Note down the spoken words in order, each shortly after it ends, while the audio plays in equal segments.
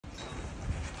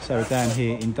So we're down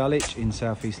here in Dulwich in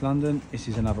southeast London. This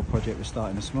is another project we're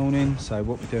starting this morning. So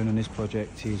what we're doing on this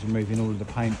project is removing all of the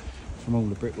paint from all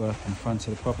the brickwork in front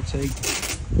of the property.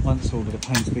 Once all of the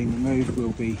paint's been removed, we'll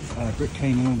be brick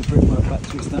cleaning all the brickwork back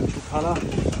to its natural colour.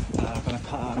 I'm going to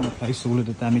cut out and replace all of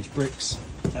the damaged bricks.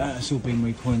 It's all been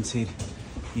repointed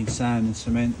in sand and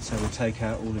cement, so we'll take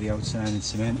out all of the old sand and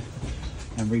cement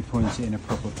and repoint it in a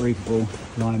proper breathable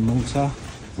lime mortar.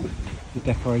 We're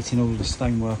decorating all of the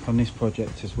stonework on this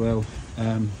project as well.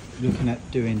 Looking at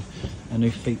doing a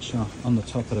new feature on the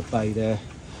top of the bay there,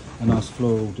 a nice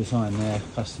floral design there.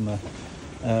 Customer,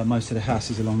 most of the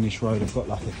houses along this road have got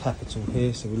like a capital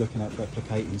here, so we're looking at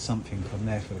replicating something on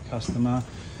there for the customer.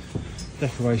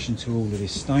 Decoration to all of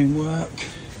this stonework.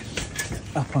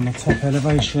 Up on the top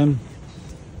elevation,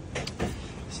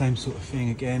 same sort of thing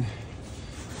again.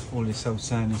 All this old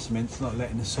sand and cement's not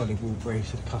letting the solid wall breathe,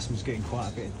 so the customer's getting quite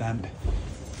a bit of damp.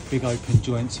 Big open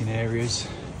joints in areas.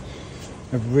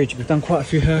 We've done quite a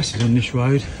few houses on this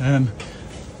road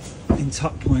in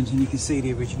tuck points, and you can see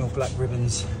the original black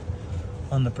ribbons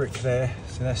on the brick there.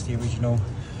 So that's the original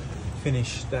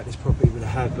finish that this property would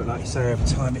have had, but like you say, over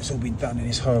time it's all been done in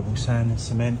this horrible sand and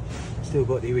cement. Still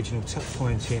got the original tuck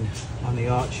pointing on the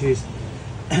arches.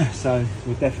 So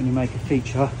we'll definitely make a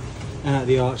feature out of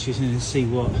the arches and then see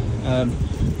what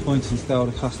pointing style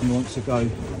the customer wants to go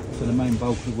for the main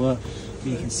bulk of the work. But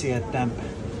you can see how damp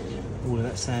all of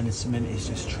that sand and cement is,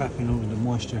 just trapping all of the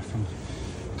moisture from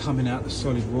coming out the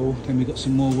solid wall. Then we've got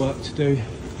some more work to do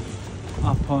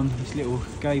up on this little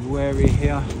gable area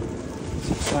here.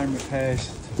 Some stone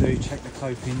repairs to do, check the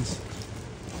copings.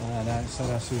 So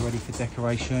that's all ready for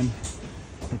decoration.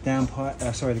 The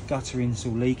the guttering's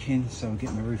all leaking, so I'm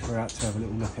getting the roofer out to have a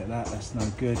little look at that. That's no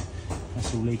good.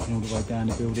 That's all leaking all the way down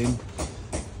the building.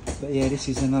 But yeah, this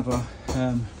is another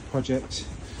project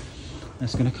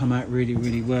that's going to come out really,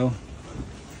 really well.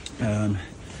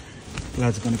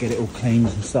 Lads are going to get it all cleaned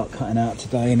and start cutting out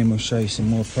today, and then we'll show you some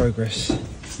more progress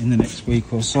in the next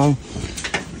week or so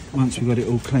once we've got it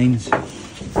all cleaned.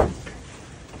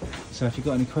 So if you've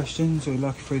got any questions or you'd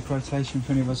like a free quotation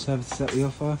for any of our services that we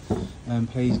offer,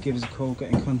 please give us a call,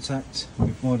 get in contact. We'll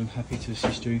be more than happy to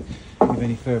assist you with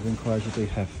any further inquiries you do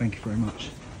have. Thank you very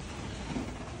much.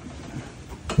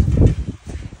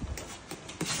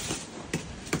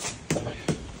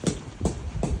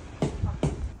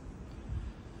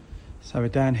 So we're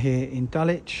down here in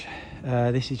Dulwich.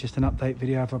 This is just an update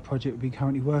video of our project we've been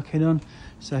currently working on.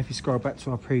 So if you scroll back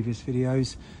to our previous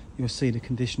videos, you'll see the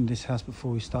condition of this house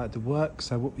before we started the work.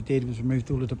 So what we did was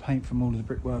removed all of the paint from all of the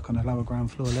brickwork on the lower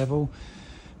ground floor level,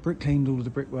 brick cleaned all of the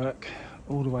brickwork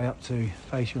all the way up to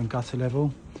fascia and gutter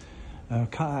level,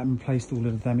 cut out and replaced all of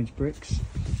the damaged bricks,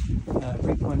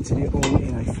 repointed it all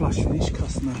in a flush finish.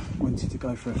 Customer wanted to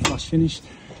go for a flush finish.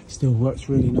 Still works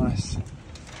really nice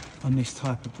on this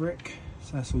type of brick,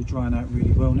 so that's all drying out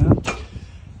really well now.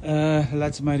 The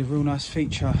lads have made a real nice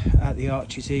feature at the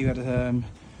arches here. You had a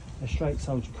straight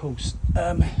soldier course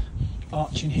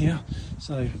arch in here,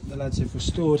 so the lads have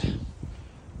restored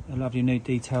a lovely new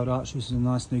detailed arches and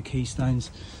nice new keystones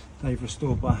they've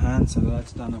restored by hand. So the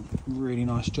lads done a really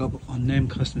nice job on them.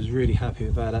 Customers really happy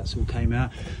with how that's all came out.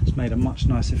 It's made a much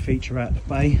nicer feature out the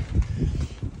bay.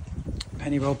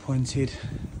 Penny roll pointed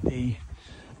the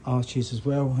arches as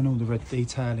well, and all the red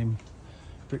detailing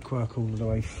brickwork all the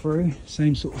way through.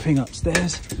 Same sort of thing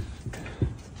upstairs.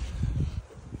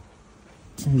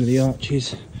 All of the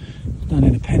arches done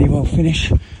in a penny roll finish,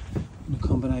 and a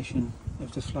combination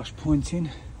of the flush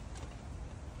pointing.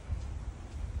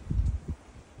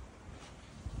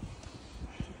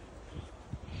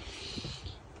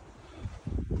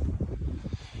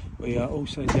 We are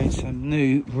also doing some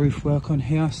new roof work on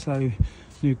here, so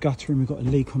new guttering. We've got a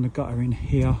leak on the guttering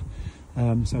here,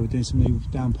 so we're doing some new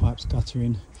downpipes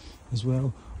guttering as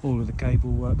well. All of the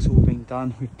gable work's all been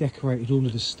done. We've decorated all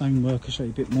of the stonework. I'll show you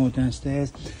a bit more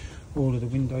downstairs. All of the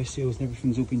window sills and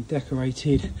everything's all been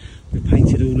decorated. We've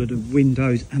painted all of the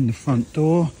windows and the front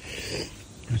door.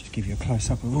 I'll just give you a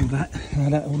close up of all that, how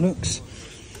that all looks.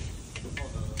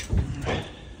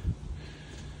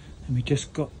 And we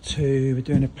just we're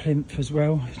doing a plinth as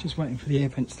well. Just waiting for the air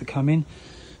vents to come in.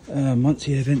 Once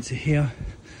the air vents are here,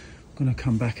 I'm going to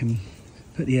come back and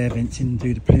put the air vents in and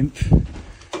do the plinth.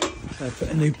 So put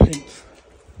a new plinth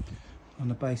on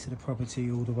the base of the property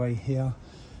all the way here.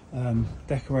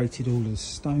 Decorated all of the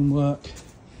stonework,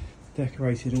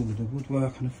 decorated all of the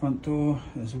woodwork on the front door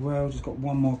as well. Just got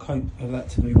one more coat of that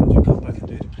to do once we come back and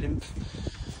do the plinth.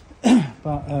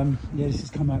 But yeah, this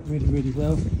has come out really, really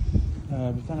well.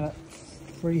 We've done about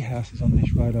 3 houses on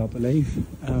this road, I believe,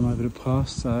 over the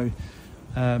past. So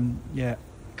yeah,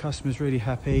 customers really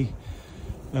happy.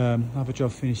 Another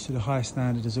job finished to the highest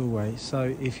standard as always.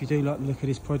 So if you do like the look of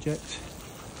this project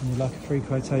and you'd like a free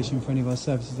quotation for any of our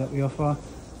services that we offer,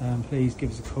 please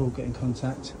give us a call, get in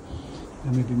contact,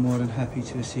 and we'd be more than happy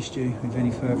to assist you with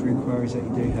any further inquiries that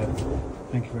you do have.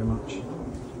 Thank you very much.